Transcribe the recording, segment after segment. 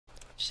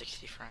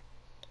60 frame.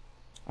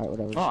 Alright,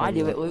 whatever. Oh, I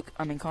do it, Luke.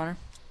 I mean, Connor.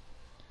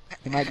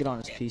 He might get on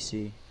his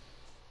PC.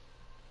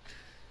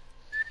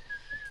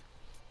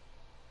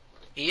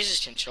 He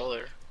uses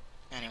controller.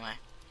 Anyway.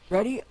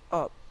 Ready?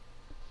 Up.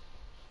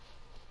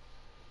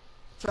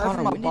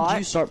 Connor, when did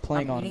you start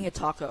playing I'm on eating a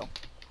taco.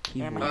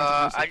 keyboard?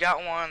 I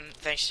got one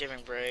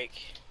Thanksgiving break.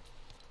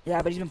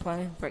 Yeah, but he's been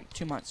playing for like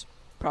 2 months,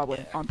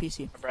 probably, on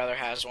PC. My brother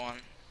has one.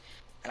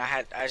 And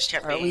I just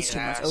kept Or at beating least his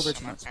 2 months, ass, over so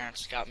 2 my months.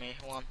 parents got me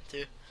one,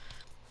 too.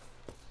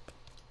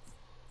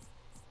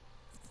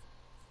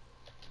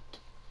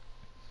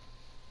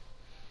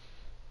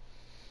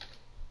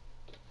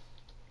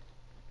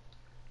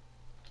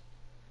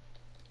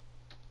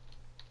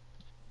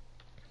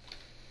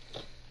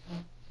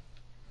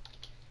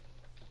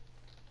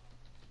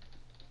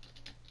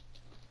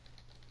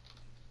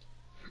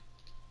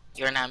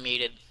 You're not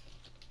muted.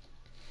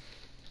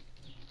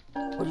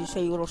 What'd you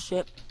say, you little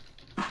shit?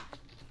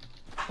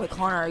 Wait,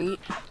 Connor, do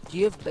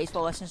you have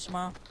baseball lessons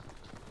tomorrow?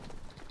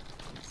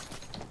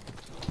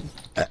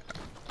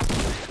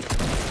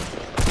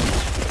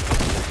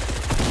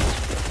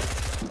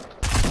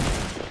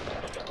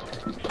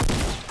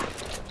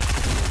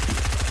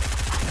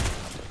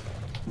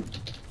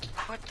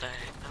 What the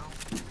hell?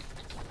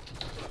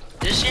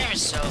 This game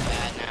is so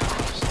bad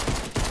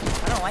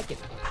now. I don't like it.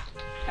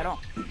 I don't.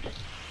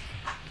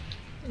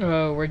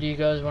 Where do you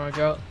guys want to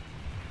go?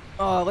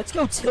 Let's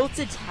go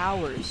Tilted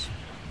Towers.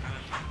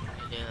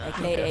 Yeah.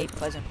 AKA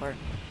Pleasant Park.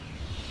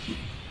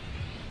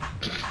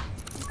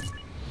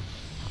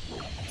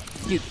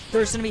 Dude,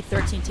 there's gonna be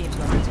 13 teams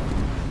going to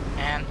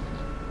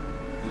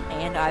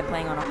and I'm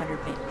playing on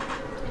 100 ping.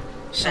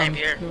 Same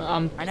here.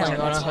 I'm I know,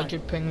 playing on that's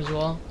 100 ping as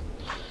well.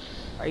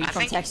 Are you I from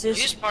think Texas?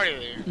 You just party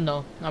here.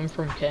 No, I'm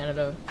from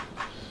Canada.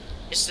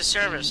 It's the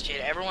servers,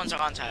 kid. Everyone's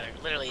on, Tyler.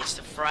 Literally, it's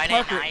the Friday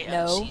Parker, night of the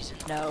no, season.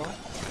 no,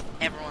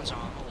 Everyone's on.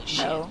 Holy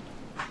shit. no.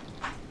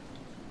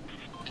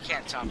 You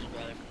can't stop your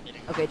brother from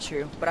getting. Okay,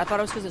 true. But I thought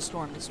it was because of the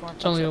storm. The storm.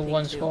 It's only fucks up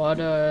one things, too. squad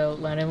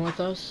landing with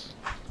us.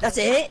 That's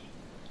it?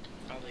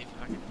 Probably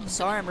fucking.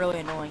 Sorry, I'm really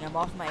annoying. I'm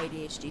off my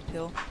ADHD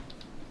pill.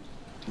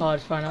 Oh,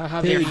 it's fine. I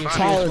have Dude, the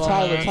Tyler, as well.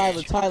 Tyler, man.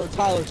 Tyler, Tyler,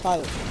 Tyler,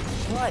 Tyler.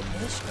 What,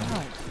 bitch?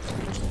 God.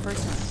 What's the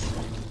first time?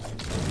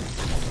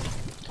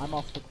 I'm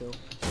off the pill.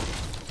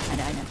 I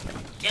know.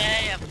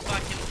 Yeah,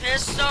 fucking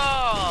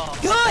pistol!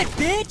 Good,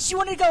 bitch! You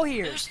wanted to go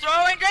here! Who's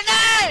throwing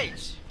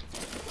grenades?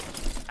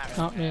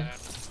 Not me.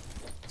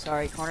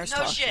 Sorry, Connor's No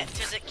talking. shit,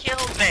 because it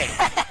killed me.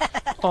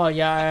 Oh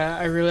yeah,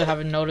 I really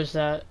haven't noticed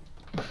that.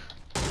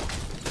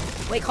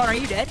 Wait, Connor, are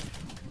you dead?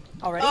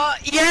 Already?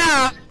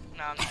 Yeah!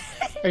 No, I'm not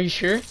dead. Are you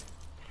sure?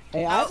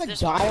 Hey, I have a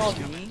this guy one's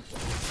on coming. me,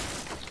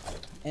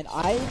 and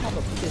I have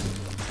a pistol.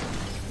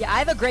 Yeah, I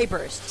have a gray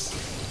burst.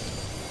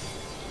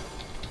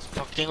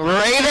 Fucking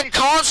Raven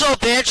console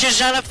bitch is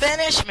gonna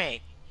finish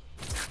me.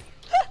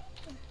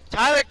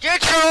 Tyler,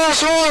 get your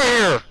ass over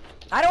here!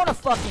 I don't want to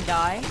fucking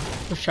die.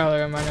 Push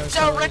Tyler in my nose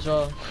So as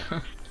well.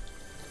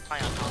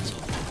 Playing on console.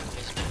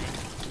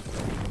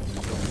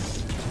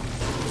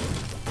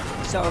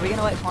 So, are we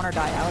gonna let Connor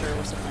die out, or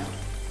what's the plan?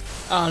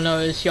 I don't know,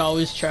 is he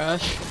always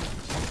trash?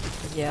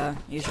 Yeah,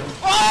 usually.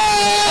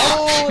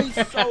 Oh, he's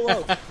so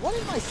low. What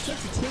is my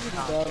sensitivity,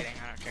 No, I'm though? kidding,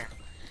 I don't care.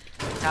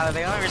 Tyler,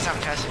 the only reason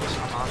I'm cussing is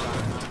my mom's on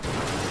it.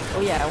 Oh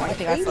yeah, why do you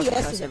think I fucking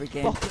ADS cuss is every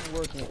game? fucking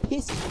working. It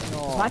pisses me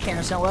off. My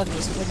parents don't love me,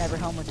 so they're never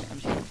home with me. I'm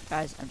just,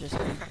 guys, I'm just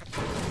kidding.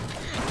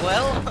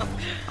 Well,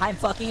 I'm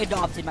fucking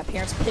adopted. My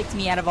parents picked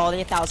me out of all the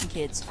 1,000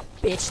 kids.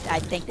 Bitch, I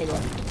think they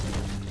love me.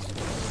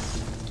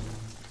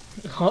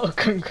 Oh,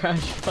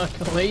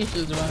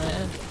 congratulations,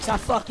 man. It's not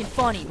fucking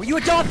funny. Were you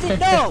adopted?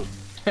 No!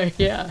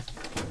 Yeah.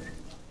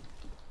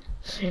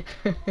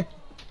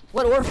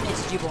 What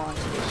orphanage did you belong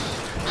to?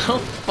 I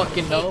don't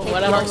fucking know. Hey, What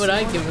the hell would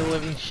I PRC give a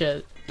living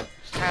shit?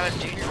 Tyler,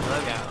 do your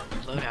logout.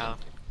 Logout.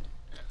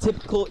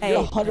 Typical, Hey,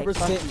 you're hey, 100% in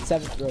fuck.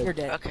 7th grade. You're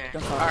dead. Okay.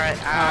 Don't talk. Alright,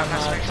 I'm not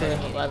not spectating actually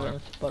anymore.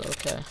 11th, but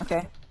okay.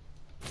 Okay.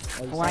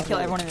 Oh, you Well, when I sound kill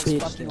like everyone a in this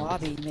bitch, fucking dude.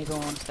 lobby, maybe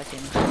I'll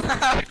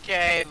spectate.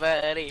 Okay,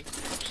 buddy.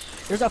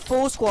 There's a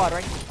full squad,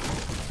 right?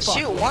 Fuck.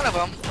 Shoot one of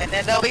them, and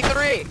then there'll be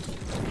 3.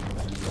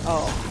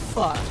 Oh,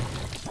 fuck.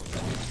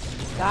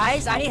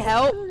 Guys, I need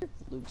help.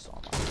 Luke's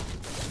on my...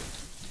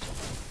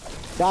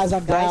 Guys,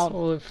 I'm down.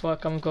 Holy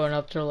fuck, I'm going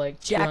up to like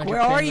Jack, 200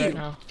 where are ping you? right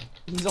now.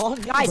 He's on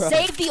me, Guys, bro.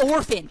 save the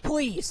orphan,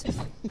 please.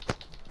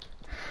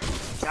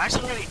 Guy's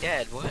already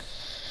dead, what?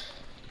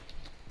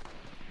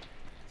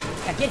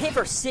 Yeah, get hit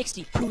for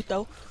 60,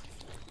 puto.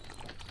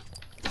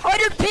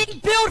 100 ping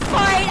build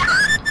fight!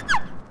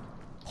 Ah!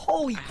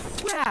 Holy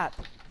crap.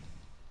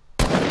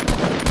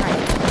 Alright.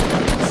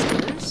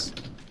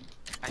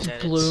 I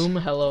said Bloom,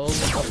 hello. What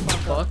the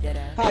fuck?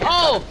 Deadass. Hi.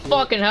 Oh,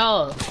 fucking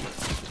hell.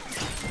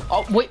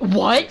 Oh, wait,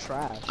 what?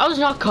 Trash. I was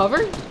not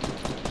covered?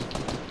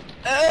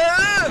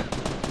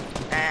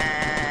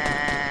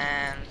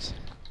 And...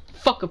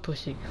 Fuck a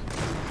pussy.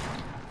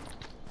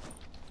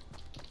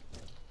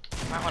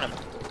 Might wanna...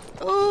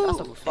 Ooh, That's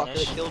a fucker that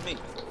finish. killed me.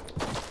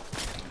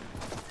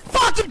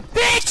 fucking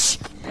bitch!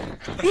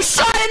 You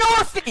shot an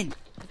orphan!